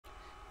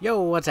Yo,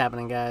 what's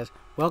happening, guys?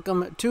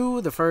 Welcome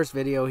to the first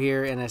video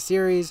here in a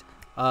series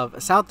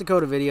of South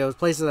Dakota videos,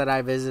 places that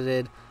I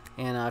visited.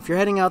 And if you're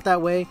heading out that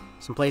way,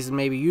 some places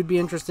maybe you'd be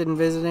interested in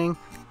visiting.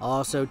 I'll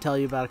also tell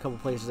you about a couple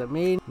places that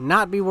may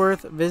not be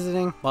worth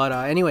visiting. But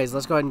anyways,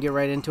 let's go ahead and get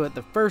right into it.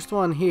 The first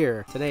one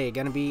here today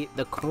going to be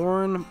the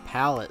Corn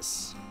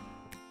Palace.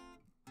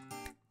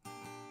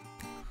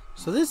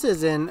 So this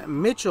is in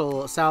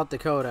Mitchell, South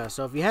Dakota.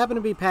 So if you happen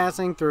to be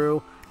passing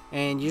through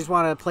and you just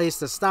want a place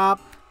to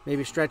stop,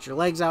 maybe stretch your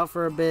legs out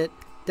for a bit,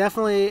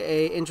 definitely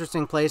a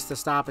interesting place to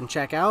stop and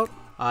check out.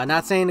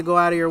 Not saying to go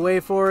out of your way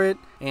for it.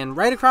 And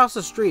right across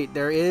the street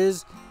there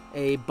is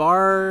a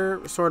bar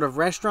sort of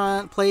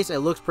restaurant place. It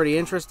looks pretty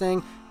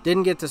interesting.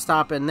 Didn't get to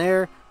stop in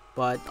there,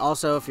 but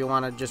also if you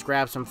want to just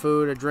grab some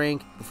food or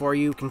drink before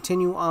you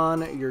continue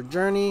on your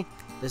journey,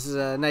 this is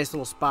a nice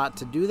little spot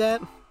to do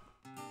that.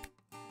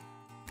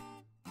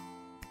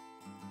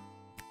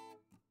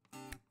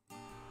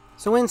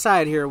 So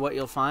inside here, what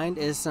you'll find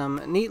is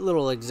some neat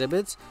little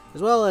exhibits,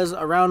 as well as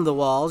around the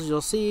walls you'll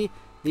see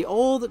the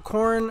old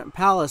Corn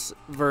Palace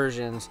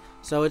versions.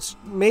 So it's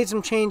made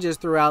some changes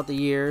throughout the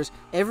years.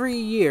 Every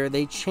year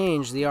they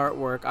change the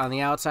artwork on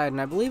the outside,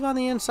 and I believe on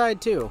the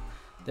inside too.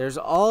 There's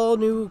all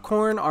new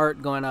corn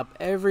art going up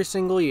every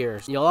single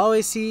year. You'll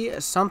always see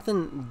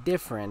something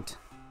different.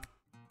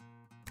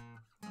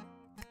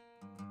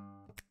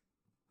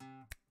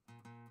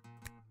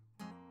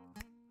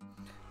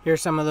 Here's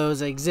some of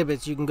those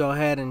exhibits you can go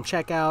ahead and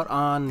check out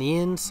on the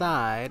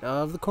inside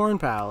of the Corn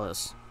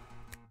Palace.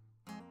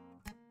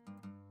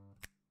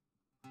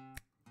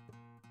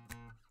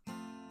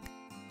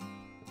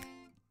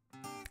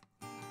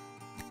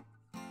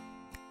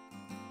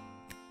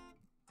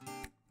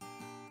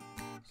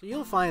 So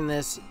you'll find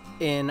this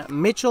in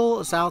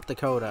Mitchell, South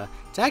Dakota.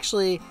 It's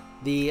actually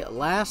the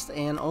last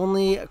and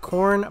only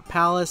Corn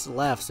Palace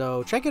left,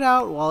 so check it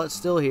out while it's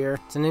still here.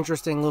 It's an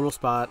interesting little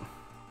spot.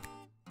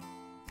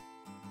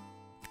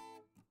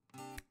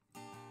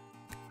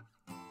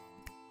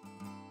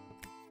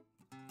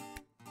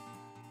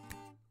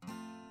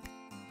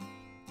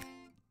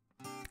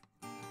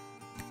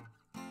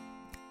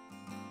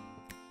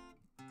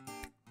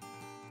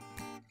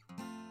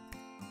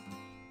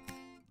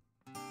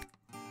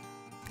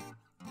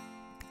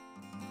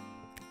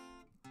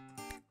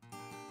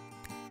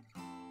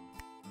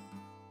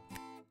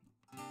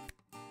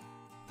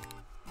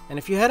 And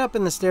if you head up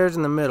in the stairs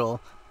in the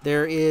middle,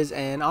 there is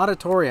an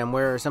auditorium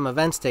where some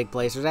events take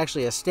place. There's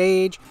actually a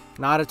stage,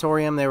 an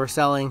auditorium. They were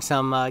selling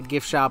some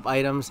gift shop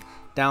items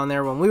down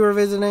there when we were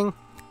visiting.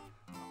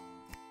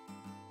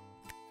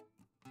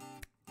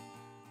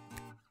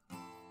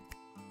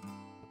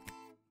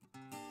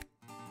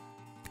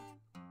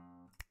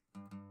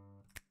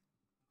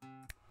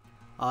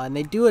 And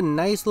they do a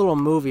nice little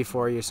movie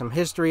for you, some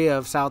history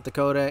of South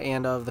Dakota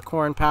and of the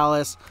Corn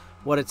Palace,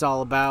 what it's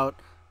all about.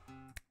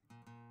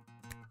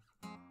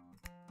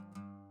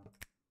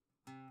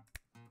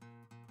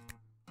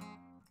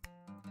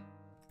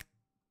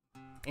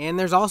 And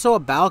there's also a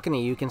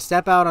balcony. You can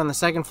step out on the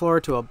second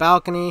floor to a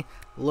balcony,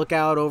 look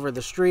out over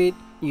the street.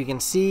 You can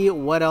see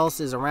what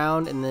else is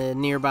around in the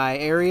nearby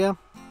area.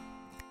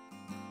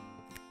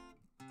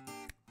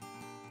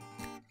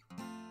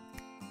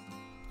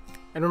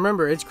 And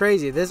remember, it's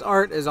crazy. This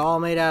art is all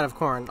made out of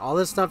corn. All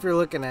this stuff you're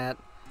looking at,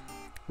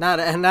 not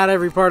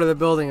every part of the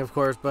building, of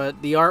course,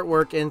 but the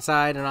artwork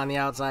inside and on the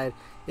outside,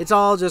 it's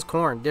all just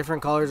corn,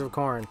 different colors of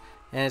corn.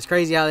 And it's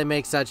crazy how they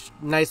make such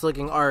nice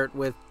looking art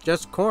with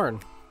just corn.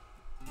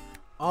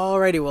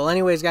 Alrighty, well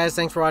anyways guys,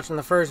 thanks for watching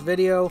the first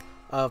video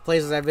of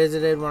places I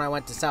visited when I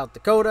went to South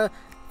Dakota.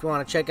 If you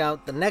want to check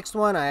out the next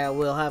one, I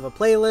will have a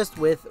playlist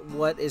with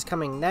what is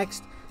coming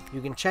next.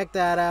 You can check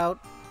that out,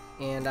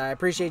 and I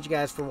appreciate you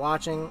guys for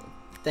watching.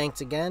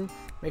 Thanks again.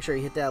 Make sure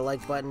you hit that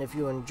like button if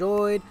you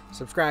enjoyed.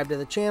 Subscribe to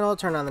the channel,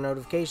 turn on the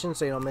notifications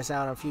so you don't miss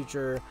out on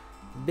future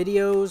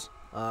videos.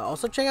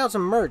 Also check out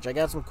some merch. I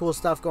got some cool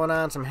stuff going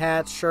on, some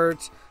hats,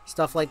 shirts,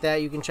 stuff like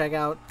that you can check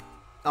out.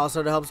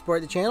 Also, to help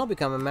support the channel,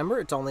 become a member.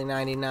 It's only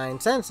 99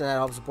 cents, and that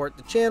helps support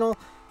the channel,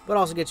 but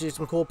also gets you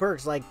some cool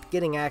perks like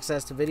getting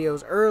access to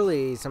videos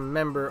early, some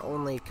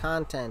member-only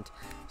content,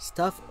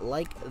 stuff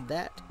like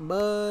that.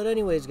 But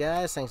anyways,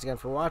 guys, thanks again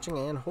for watching,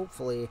 and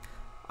hopefully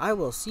I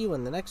will see you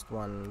in the next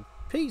one.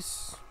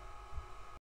 Peace!